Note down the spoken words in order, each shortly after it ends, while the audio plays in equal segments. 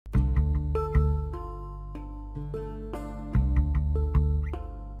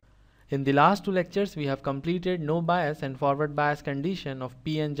In the last two lectures, we have completed no bias and forward bias condition of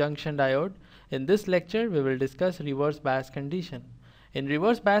PN junction diode. In this lecture, we will discuss reverse bias condition. In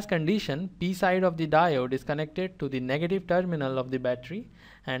reverse bias condition, P side of the diode is connected to the negative terminal of the battery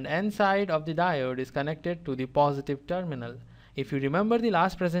and N side of the diode is connected to the positive terminal. If you remember the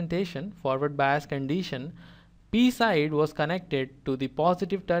last presentation, forward bias condition, P side was connected to the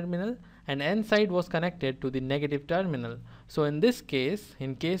positive terminal and N side was connected to the negative terminal. So in this case,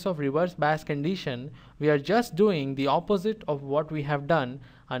 in case of reverse bias condition, we are just doing the opposite of what we have done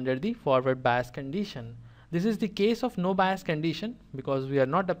under the forward bias condition. This is the case of no bias condition because we are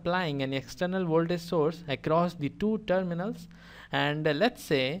not applying any external voltage source across the two terminals, and let's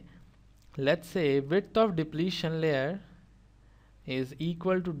say width of depletion layer is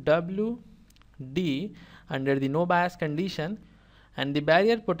equal to WD under the no bias condition, and the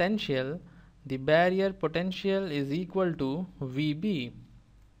barrier potential is equal to VB.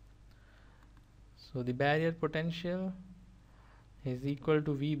 So the barrier potential is equal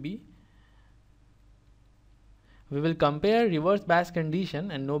to VB. We will compare reverse bias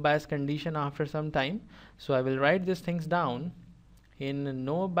condition and no bias condition after some time. So I will write these things down. In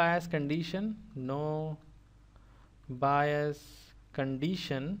no bias condition,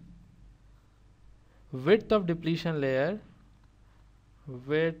 width of depletion layer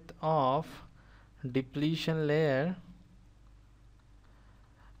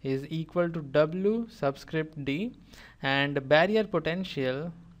is equal to W subscript D, and barrier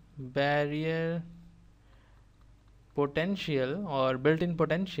potential or built-in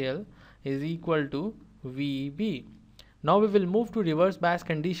potential is equal to VB. Now we will move to reverse bias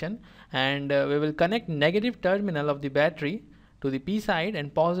condition, and we will connect negative terminal of the battery to the P side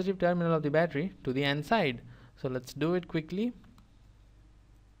and positive terminal of the battery to the N side. So let's do it quickly.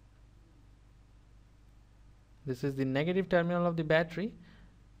 This is the negative terminal of the battery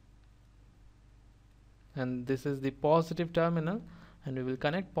and this is the positive terminal, and we will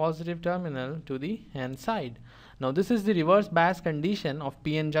connect positive terminal to the N side. Now this is the reverse bias condition of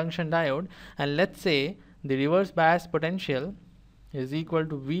PN junction diode, and let's say the reverse bias potential is equal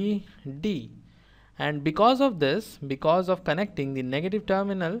to VD. And because of connecting the negative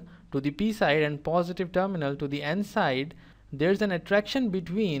terminal to the P side and positive terminal to the N side, there's an attraction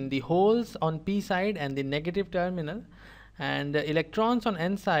between the holes on P side and the negative terminal, and the electrons on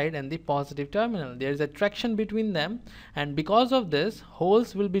N side and the positive terminal. There is attraction between them, and because of this,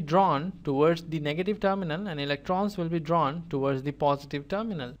 holes will be drawn towards the negative terminal and electrons will be drawn towards the positive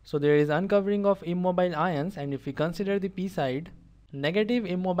terminal. So there is uncovering of immobile ions, and if we consider the P side, negative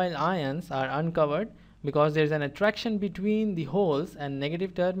immobile ions are uncovered because there is an attraction between the holes and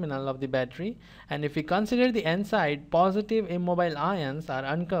negative terminal of the battery, and if we consider the N side, positive immobile ions are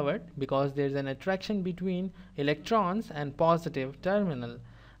uncovered because there is an attraction between electrons and positive terminal.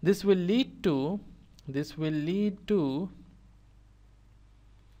 This will lead to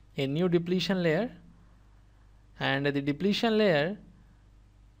a new depletion layer, and the depletion layer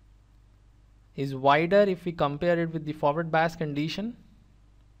is wider if we compare it with the forward bias condition.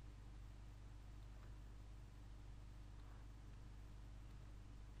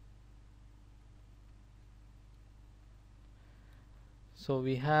 So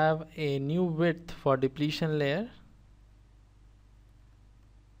we have a new width for depletion layer,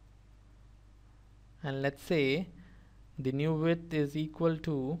 and let's say the new width is equal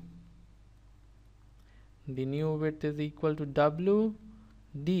to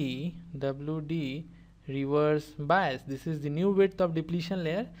WD reverse bias. This is the new width of depletion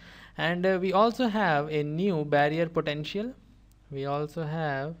layer, and we also have a new barrier potential.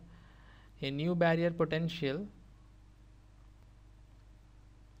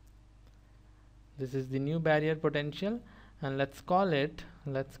 This is the new barrier potential, and let's call it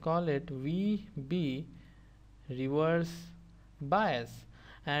VB reverse bias,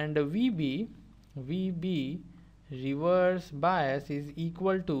 and VB reverse bias is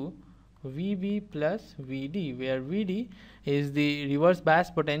equal to VB plus VD, where VD is the reverse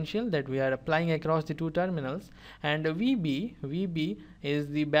bias potential that we are applying across the two terminals, and VB is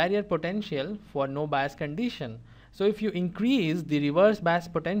the barrier potential for no bias condition. So if you increase the reverse bias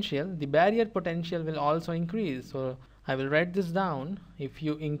potential, the barrier potential will also increase. So I will write this down. If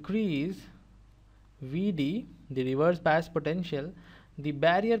you increase VD, the reverse bias potential, the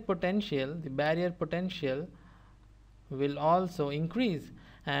barrier potential will also increase.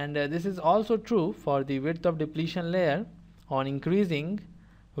 And this is also true for the width of depletion layer. On increasing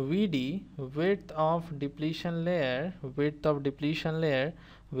VD, width of depletion layer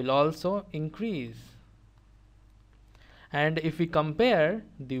will also increase. And if we compare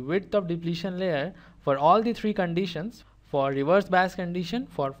the width of depletion layer for all the three conditions, for reverse bias condition,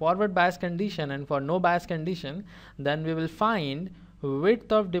 for forward bias condition, and for no bias condition, then we will find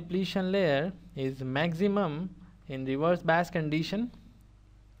width of depletion layer is maximum in reverse bias condition.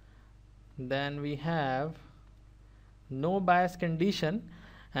 Then we have no bias condition,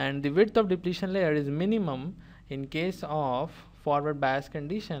 and the width of depletion layer is minimum in case of forward bias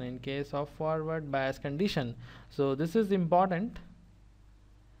condition. So this is important,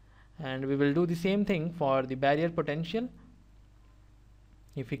 and we will do the same thing for the barrier potential.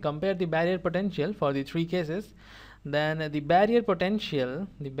 If we compare the barrier potential for the three cases, then the barrier potential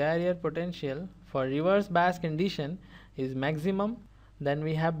for reverse bias condition is maximum. Then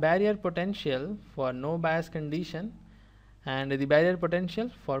we have barrier potential for no bias condition, and the barrier potential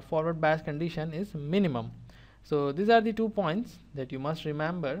for forward bias condition is minimum. So these are the 2 points that you must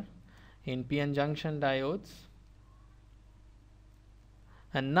remember in PN junction diodes.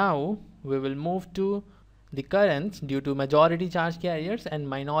 And now we will move to the currents due to majority charge carriers and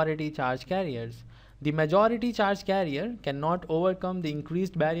minority charge carriers. The majority charge carrier cannot overcome the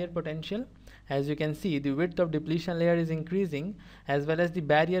increased barrier potential. As you can see, the width of depletion layer is increasing as well as the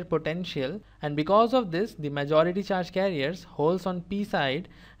barrier potential, and because of this, the majority charge carriers, holes on P side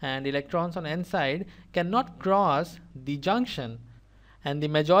and electrons on N side, cannot cross the junction, and the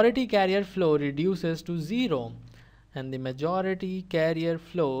majority carrier flow reduces to 0. And the majority carrier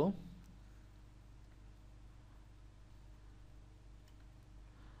flow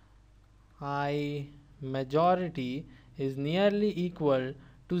I majority is nearly equal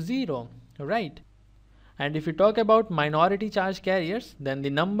to 0, right? And if you talk about minority charge carriers, then the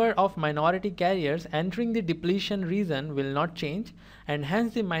number of minority carriers entering the depletion region will not change, and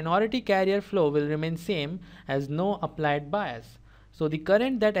hence the minority carrier flow will remain same as no applied bias. So the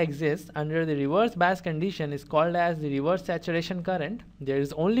current that exists under the reverse bias condition is called as the reverse saturation current. There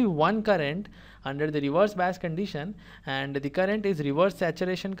is only one current under the reverse bias condition, and the current is reverse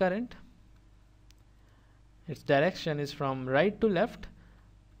saturation current. Its direction is from right to left,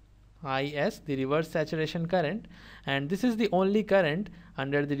 IS, the reverse saturation current, and this is the only current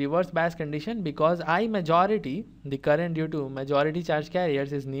under the reverse bias condition because I majority, the current due to majority charge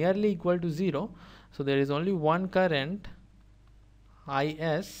carriers, is nearly equal to 0. So there is only one current,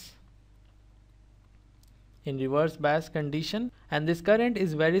 IS, in reverse bias condition, and this current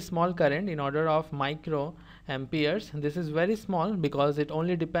is very small current in order of micro amperes. This is very small because it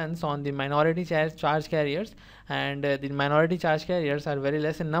only depends on the minority charge carriers, and the minority charge carriers are very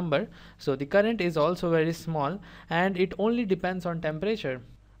less in number, so the current is also very small, and it only depends on temperature.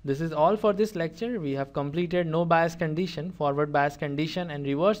 This is all for this lecture. We have completed no bias condition, forward bias condition, and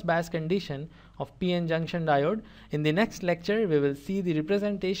reverse bias condition of PN junction diode. In the next lecture, we will see the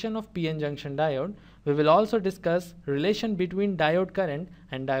representation of PN junction diode. We will also discuss relation between diode current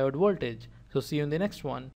and diode voltage. So see you in the next one.